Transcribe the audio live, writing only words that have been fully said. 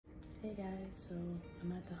Hey guys, so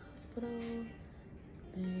I'm at the hospital.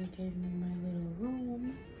 They gave me my little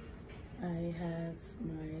room. I have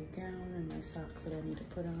my gown and my socks that I need to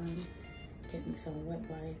put on. Get me some wet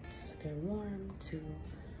wipes. They're warm to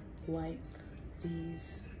wipe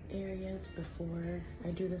these areas before I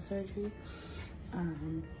do the surgery.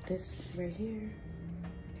 This right here,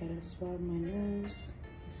 gotta swab my nose,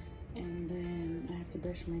 and then I have to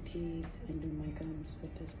brush my teeth and do my gums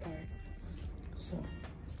with this part. So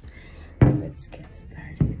let's get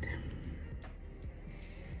started.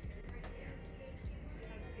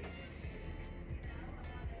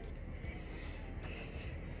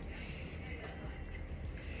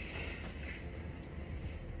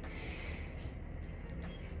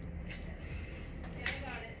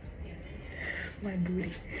 My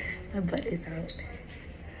booty, my butt is out.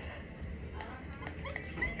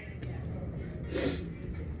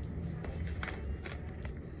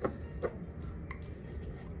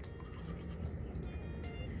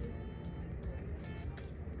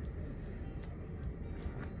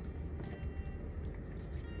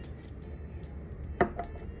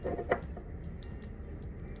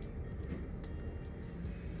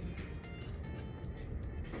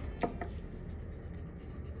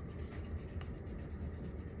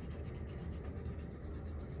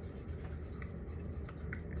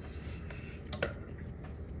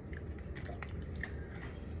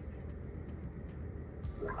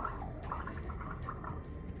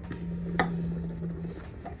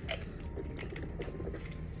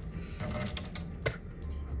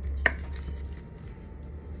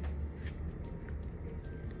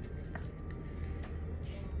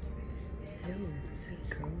 Ew, this is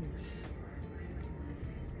gross.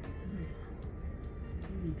 I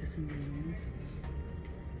don't need this in my nose.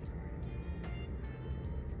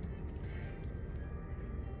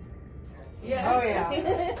 Yeah. Oh yeah.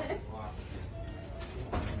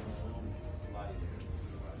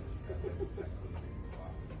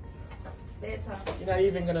 You're not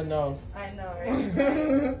even gonna know. I know, right?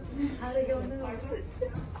 How they gonna know?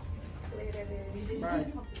 Later, baby.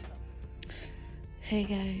 Right. Hey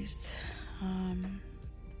guys,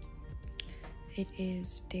 it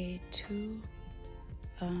is day 2.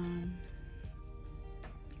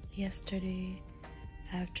 Yesterday,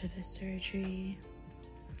 after the surgery,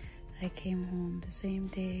 I came home the same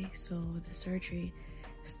day, so the surgery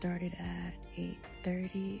started at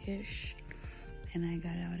 8:30-ish, and I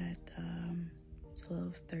got out at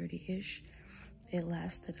 12:30-ish. It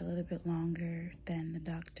lasted a little bit longer than the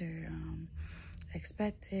doctor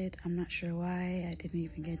expected. I'm not sure why. I didn't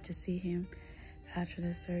even get to see him after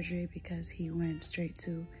the surgery because he went straight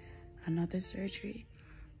to another surgery.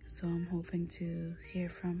 So I'm hoping to hear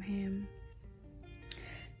from him.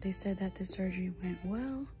 They said that the surgery went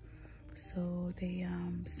well, so they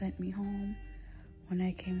sent me home. When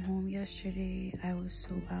I came home yesterday, I was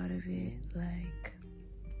so out of it, like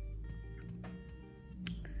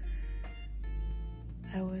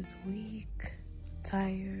I was weak,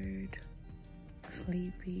 tired,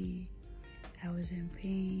 sleepy. I was in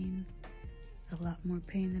pain, a lot more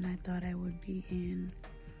pain than I thought I would be in,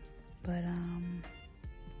 but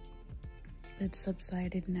it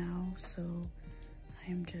subsided now, so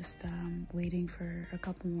I'm just waiting for a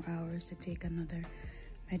couple more hours to take another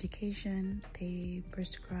medication. They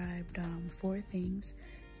prescribed 4 things,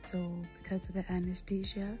 so because of the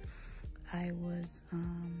anesthesia, I was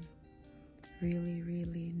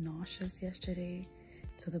really nauseous yesterday,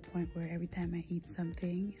 to the point where every time I eat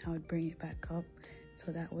something, I would bring it back up.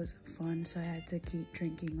 So that wasn't fun. So I had to keep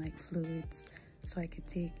drinking like fluids so I could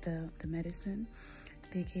take the medicine.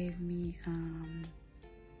 They gave me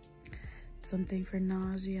something for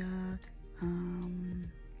nausea.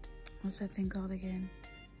 What's that thing called again?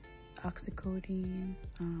 Oxycodone,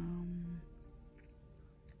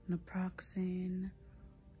 naproxen,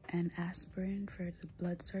 and aspirin for the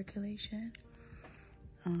blood circulation.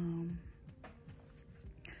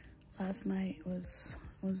 Last night was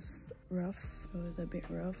rough. It was a bit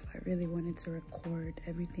rough. I really wanted to record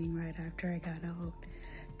everything right after I got out,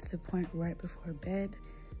 to the point right before bed,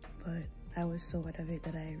 but I was so out of it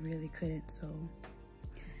that I really couldn't. So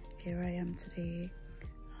here I am today.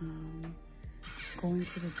 Going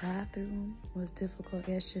to the bathroom was difficult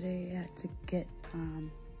yesterday. I had to get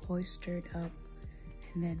hoisted up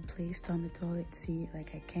and then placed on the toilet seat.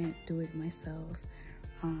 Like, I can't do it myself.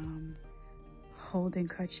 Holding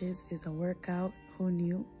crutches is a workout. Who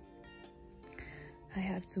knew? I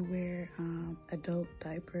have to wear adult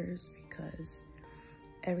diapers because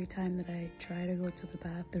every time that I try to go to the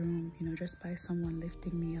bathroom, you know, just by someone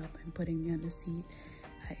lifting me up and putting me on the seat,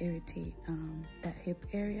 I irritate that hip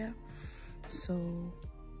area. So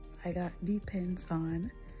I got Depends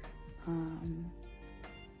on. I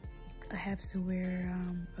have to wear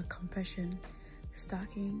a compression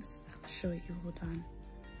stockings. I'll show you, hold on.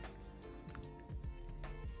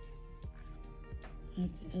 I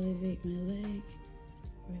have to elevate my leg,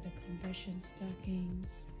 wear the compression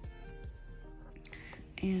stockings,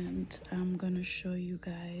 and I'm gonna show you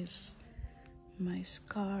guys my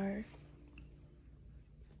scar.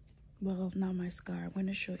 Well, not my scar, I'm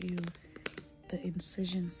gonna show you the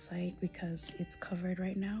incision site because it's covered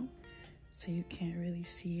right now, so you can't really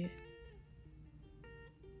see it.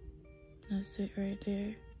 That's it right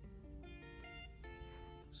there.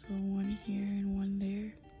 So one here and one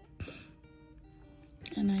there.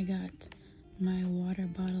 And I got my water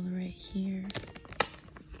bottle right here.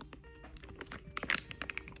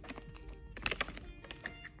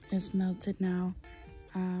 It's melted now.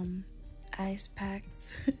 Ice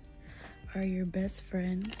packs are your best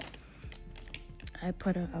friend. I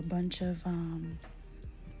put a bunch of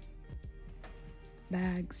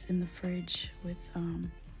bags in the fridge with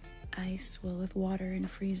ice, well, with water, and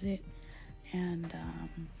freeze it. And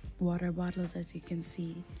water bottles, as you can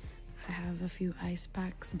see. I have a few ice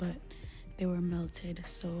packs, but they were melted,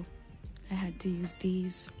 so I had to use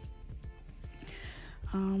these.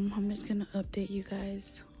 I'm just gonna update you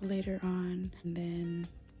guys later on and then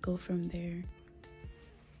go from there.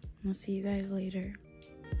 I'll see you guys later.